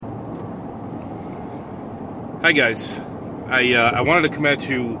Hi guys, I wanted to come at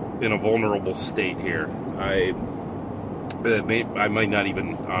you in a vulnerable state here. I might not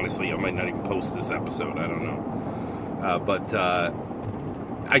even post this episode. I don't know, but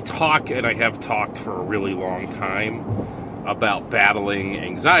I talk and I have talked for a really long time about battling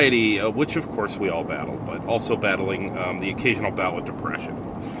anxiety, which of course we all battle, but also battling the occasional bout with depression.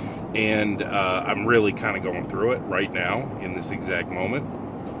 And I'm really kind of going through it right now in this exact moment.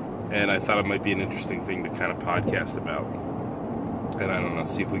 And I thought it might be an interesting thing to kind of podcast about. And I don't know,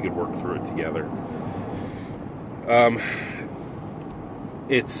 see if we could work through it together.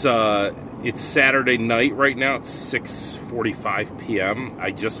 It's Saturday night right now. It's 6:45 p.m.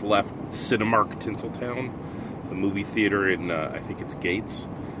 I just left Cinemark Tinseltown, the movie theater in, I think it's Gates,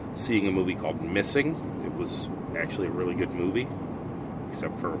 seeing a movie called Missing. It was actually a really good movie,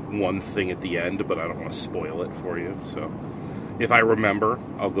 except for one thing at the end, but I don't want to spoil it for you, so... If I remember,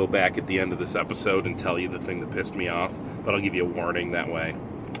 I'll go back at the end of this episode and tell you the thing that pissed me off, but I'll give you a warning that way.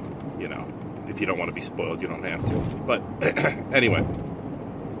 You know, if you don't want to be spoiled, you don't have to. But anyway,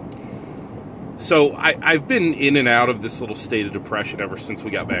 so I've been in and out of this little state of depression ever since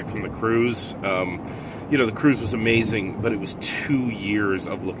we got back from the cruise. The cruise was amazing, but it was 2 years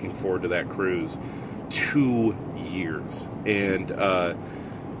of looking forward to that cruise. 2 years. And,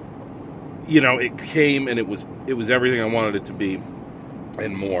 it came and it was everything I wanted it to be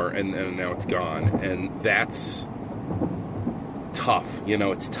and more, and now it's gone. And that's tough.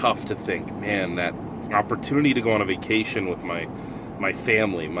 It's tough to think, man, that opportunity to go on a vacation with my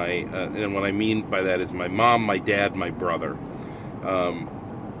family, and what I mean by that is my mom, my dad, my brother.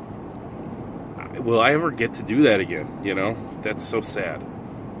 Will I ever get to do that again? That's so sad.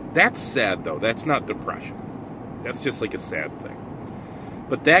 That's sad, though. That's not depression. That's just like a sad thing.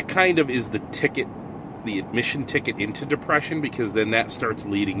 But that kind of is the ticket, the admission ticket into depression, because then that starts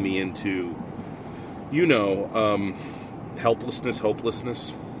leading me into, helplessness,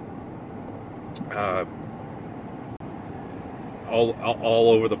 hopelessness, all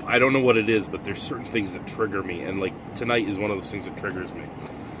over the... I don't know what it is, but there's certain things that trigger me, and like tonight is one of those things that triggers me.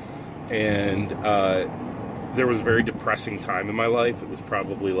 And there was a very depressing time in my life. It was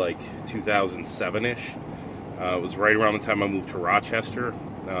probably like 2007-ish. It was right around the time I moved to Rochester.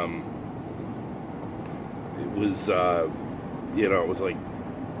 It was like,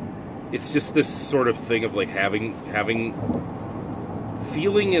 it's just this sort of thing of like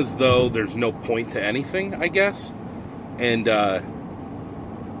feeling as though there's no point to anything, I guess. And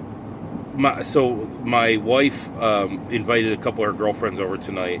my wife invited a couple of her girlfriends over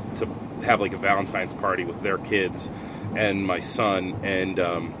tonight to have like a Valentine's party with their kids and my son,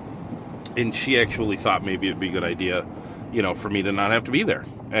 and she actually thought maybe it'd be a good idea, for me to not have to be there.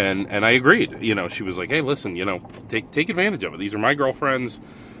 And I agreed. She was like, hey, listen, take advantage of it. These are my girlfriends.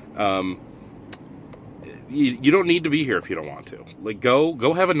 You don't need to be here if you don't want to. Like,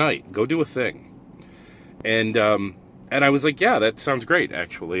 go have a night. Go do a thing. And I was like, yeah, that sounds great,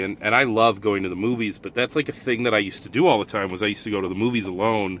 actually. And I love going to the movies, but that's like a thing that I used to do all the time, was I used to go to the movies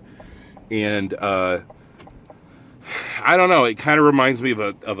alone. And, I don't know. It kind of reminds me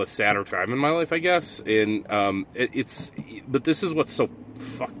of a sadder time in my life, I guess. And but this is what's so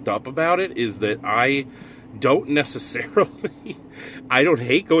fucked up about it, is that I don't necessarily. I don't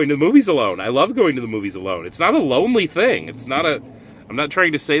hate going to the movies alone. I love going to the movies alone. It's not a lonely thing. I'm not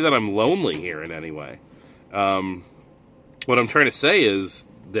trying to say that I'm lonely here in any way. What I'm trying to say is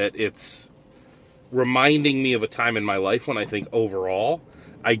that it's reminding me of a time in my life when I think overall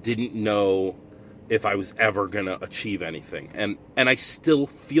I didn't know if I was ever going to achieve anything. And I still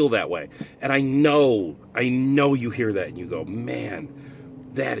feel that way. And I know you hear that and you go, man,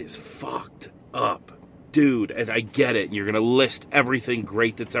 that is fucked up, dude. And I get it. And you're going to list everything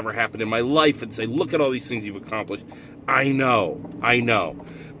great that's ever happened in my life and say, look at all these things you've accomplished. I know.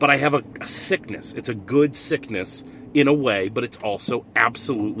 But I have a sickness. It's a good sickness in a way, but it's also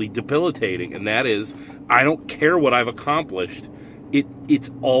absolutely debilitating. And that is, I don't care what I've accomplished. It's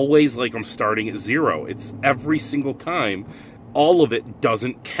always like I'm starting at zero. It's every single time. All of it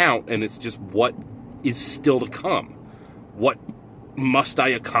doesn't count, and it's just what is still to come. What must I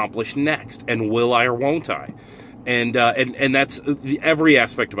accomplish next, and will I or won't I? And that's every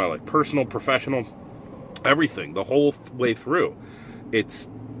aspect of my life, personal, professional, everything, the whole way through. It's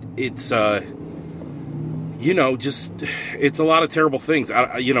it's a lot of terrible things.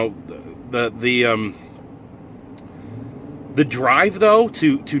 The drive, though,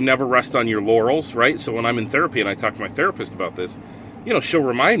 to never rest on your laurels, right? So when I'm in therapy and I talk to my therapist about this, she'll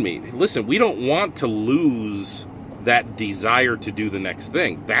remind me, listen, we don't want to lose that desire to do the next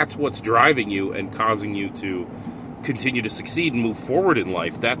thing. That's what's driving you and causing you to continue to succeed and move forward in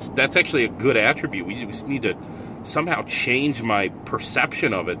life. That's actually a good attribute. We just need to somehow change my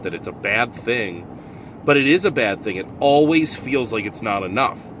perception of it, that it's a bad thing. But it is a bad thing. It always feels like it's not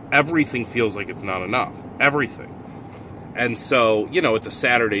enough. Everything feels like it's not enough. Everything. And so, it's a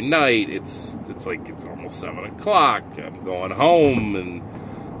Saturday night. It's like it's almost 7 o'clock. I'm going home, and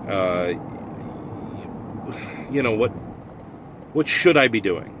what should I be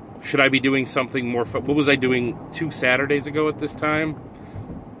doing? Should I be doing something more fun? What was I doing 2 Saturdays ago at this time?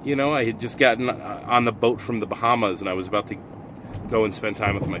 I had just gotten on the boat from the Bahamas, and I was about to go and spend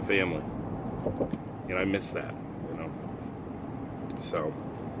time with my family. I miss that, So,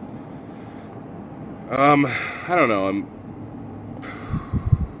 I don't know.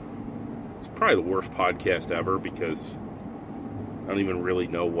 It's probably the worst podcast ever because I don't even really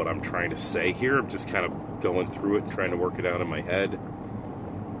know what I'm trying to say here. I'm just kind of going through it and trying to work it out in my head.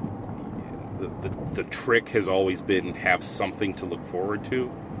 The trick has always been have something to look forward to.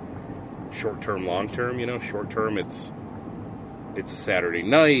 Short term, long term, Short term, it's a Saturday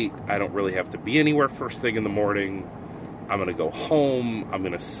night. I don't really have to be anywhere first thing in the morning. I'm going to go home. I'm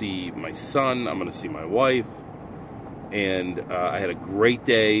going to see my son. I'm going to see my wife. And I had a great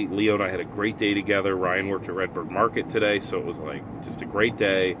day. Leo and I had a great day together. Ryan worked at Redbird Market today, so it was like just a great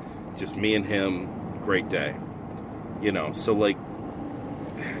day. Just me and him. Great day. So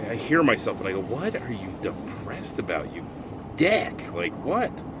I hear myself and I go, what are you depressed about, you dick? Like,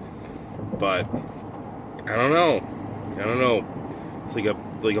 what? But I don't know. It's like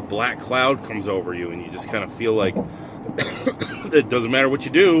a black cloud comes over you, and you just kind of feel like it doesn't matter what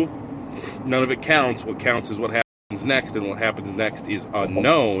you do, none of it counts. What counts is what happens next, and what happens next is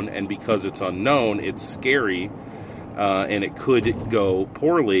unknown. And because it's unknown, it's scary, and it could go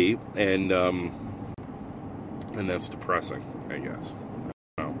poorly, and that's depressing, I guess.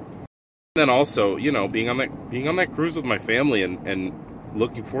 Then also, being on that cruise with my family and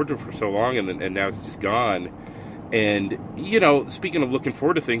looking forward to it for so long, and now it's just gone. And, speaking of looking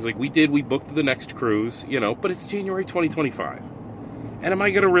forward to things, like we booked the next cruise, but it's January 2025. And am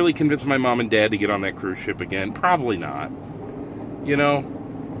I going to really convince my mom and dad to get on that cruise ship again? Probably not.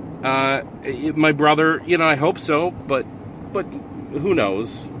 My brother, I hope so, but who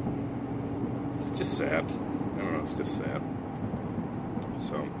knows? It's just sad. I don't know, it's just sad.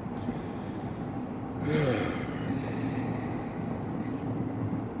 So...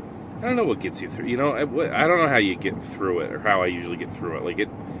 I don't know what gets you through. I don't know how you get through it, or how I usually get through it.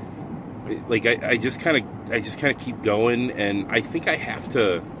 I just kind of keep going, and I think I have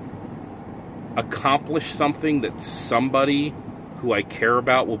to accomplish something that somebody who I care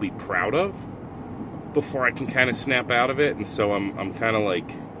about will be proud of before I can kind of snap out of it. And so I'm kind of like,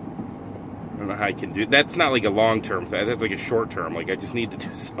 I don't know how I can do it. That's not like a long-term thing. That's like a short-term. I just need to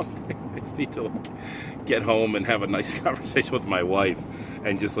do something. I just need to get home and have a nice conversation with my wife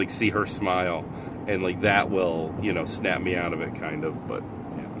and just see her smile, and that will snap me out of it, kind of. But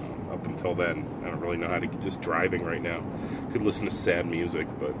up until then, I don't really know how to. Just driving right now, could listen to sad music,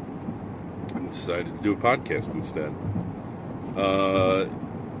 but I decided to do a podcast instead.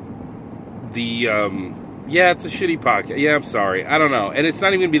 It's a shitty podcast. Yeah, I'm sorry. I don't know, and it's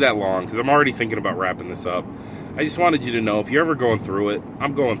not even gonna be that long because I'm already thinking about wrapping this up. I just wanted you to know, if you're ever going through it,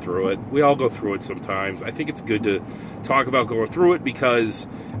 I'm going through it. We all go through it sometimes. I think it's good to talk about going through it because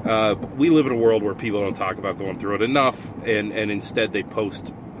we live in a world where people don't talk about going through it enough, and instead they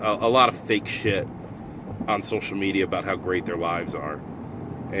post a lot of fake shit on social media about how great their lives are.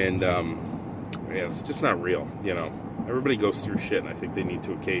 And, it's just not real, Everybody goes through shit, and I think they need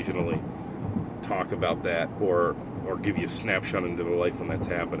to occasionally talk about that or give you a snapshot into their life when that's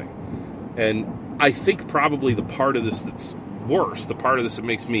happening. And I think probably the part of this that's worse, the part of this that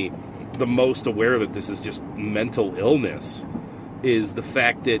makes me the most aware that this is just mental illness, is the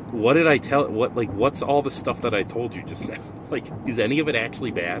fact that what's all the stuff that I told you just now? Is any of it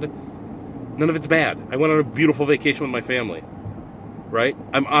actually bad? None of it's bad. I went on a beautiful vacation with my family, right?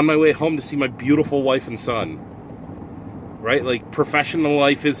 I'm on my way home to see my beautiful wife and son, right? Professional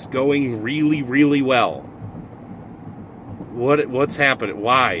life is going really, really well. What's happening?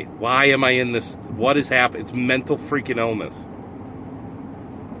 Why am I in this? What has happened? It's mental freaking illness.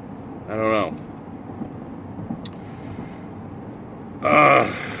 I don't know.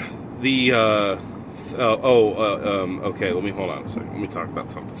 Okay, let me hold on a second. Let me talk about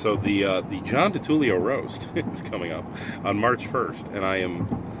something. So the John DiTullio roast is coming up on March 1st, and I am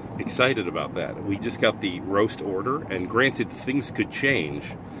excited about that. We just got the roast order, and granted, things could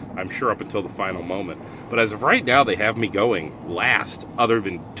change, I'm sure, up until the final moment. But as of right now, they have me going last, other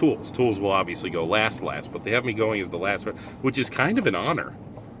than Tools. Tools will obviously go last, but they have me going as the last, which is kind of an honor.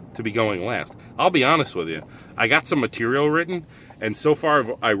 to be going last. I'll be honest with you. I got some material written, and so far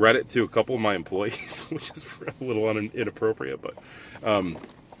I read it to a couple of my employees, which is a little inappropriate, but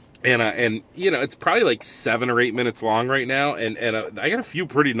and you know, it's probably like 7 or 8 minutes long right now, and I got a few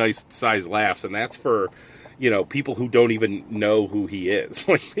pretty nice sized laughs, and that's for, you know, people who don't even know who he is,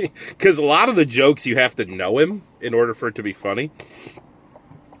 like, because a lot of the jokes you have to know him in order for it to be funny.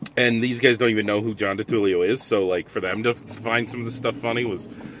 And these guys don't even know who John DiTullio is, so like for them to find some of the stuff funny was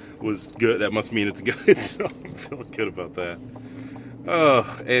good. That must mean it's good. So I'm feeling good about that.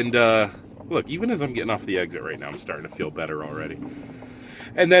 Oh, and look, even as I'm getting off the exit right now, I'm starting to feel better already.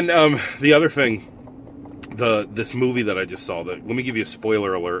 And then the other thing, this movie that I just saw. Let me give you a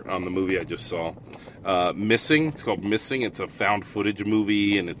spoiler alert on the movie I just saw. Missing. It's called Missing. It's a found footage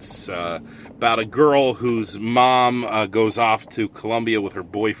movie, and it's about a girl whose mom goes off to Colombia with her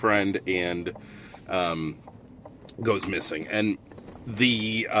boyfriend and goes missing. And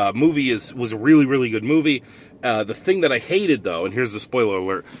the movie was a really, really good movie. The thing that I hated, though, and here's the spoiler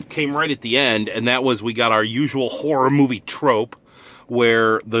alert, came right at the end, and that was we got our usual horror movie trope,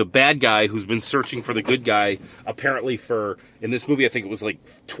 where the bad guy who's been searching for the good guy, apparently for, in this movie, I think it was like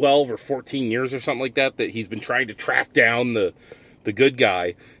 12 or 14 years or something like that he's been trying to track down the good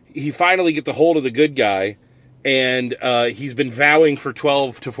guy. He finally gets a hold of the good guy, and he's been vowing for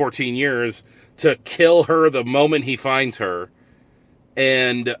 12 to 14 years to kill her the moment he finds her.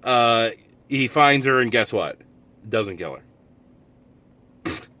 And he finds her, and guess what? Doesn't kill her.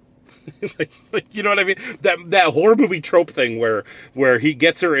 like, you know what I mean? That horror movie trope thing where he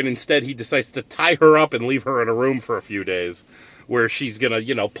gets her and instead he decides to tie her up and leave her in a room for a few days, where she's gonna,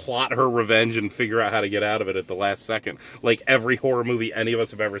 you know, plot her revenge and figure out how to get out of it at the last second. Like every horror movie any of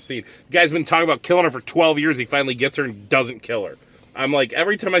us have ever seen. The guy's been talking about killing her for 12 years. He finally gets her and doesn't kill her. I'm like,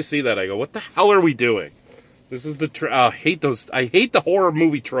 every time I see that, I go, what the hell are we doing? This is I hate those. I hate the horror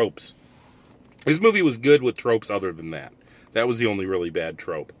movie tropes. This movie was good with tropes other than that. That was the only really bad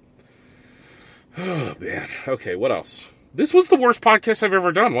trope. Oh, man. Okay, what else? This was the worst podcast I've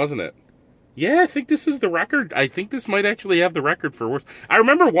ever done, wasn't it? Yeah, I think this is the record. I think this might actually have the record for worst. I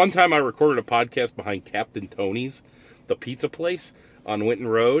remember one time I recorded a podcast behind Captain Tony's, the pizza place on Winton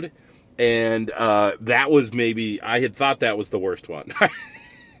Road, and that was maybe, I had thought that was the worst one.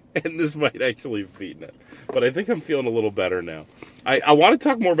 And this might actually have beaten it. But I think I'm feeling a little better now. I want to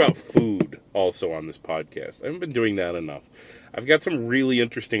talk more about food also on this podcast. I haven't been doing that enough. I've got some really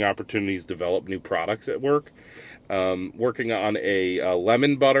interesting opportunities to develop new products at work. Working on a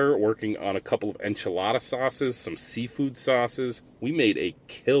lemon butter, working on a couple of enchilada sauces, some seafood sauces. We made a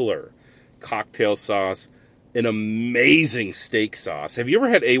killer cocktail sauce, an amazing steak sauce. Have you ever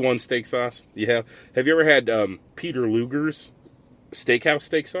had A1 steak sauce? You have? Have you ever had Peter Luger's steakhouse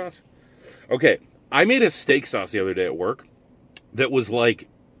steak sauce? Okay, I made a steak sauce the other day at work that was like,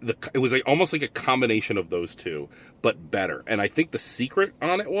 it was like almost like a combination of those two, but better. And I think the secret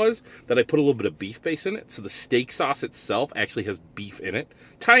on it was that I put a little bit of beef base in it, so the steak sauce itself actually has beef in it.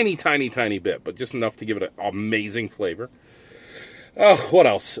 Tiny, tiny, tiny bit, but just enough to give it an amazing flavor. Oh, what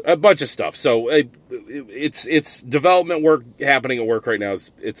else? A bunch of stuff. So it's development work happening at work right now.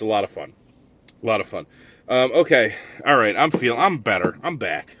 It's a lot of fun. A lot of fun. Okay. All right. I'm better. I'm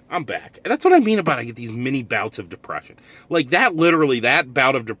back. And that's what I mean about I get these mini bouts of depression. Like that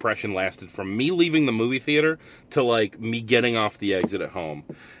bout of depression lasted from me leaving the movie theater to like me getting off the exit at home.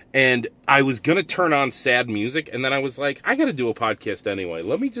 And I was going to turn on sad music. And then I was like, I got to do a podcast anyway.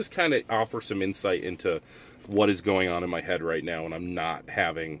 Let me just kind of offer some insight into what is going on in my head right now. And I'm not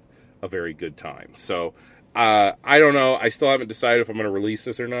having a very good time. So, I don't know. I still haven't decided if I'm going to release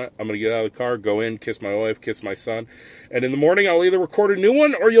this or not. I'm going to get out of the car, go in, kiss my wife, kiss my son. And in the morning, I'll either record a new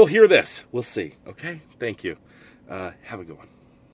one or you'll hear this. We'll see. Okay? Thank you. Have a good one.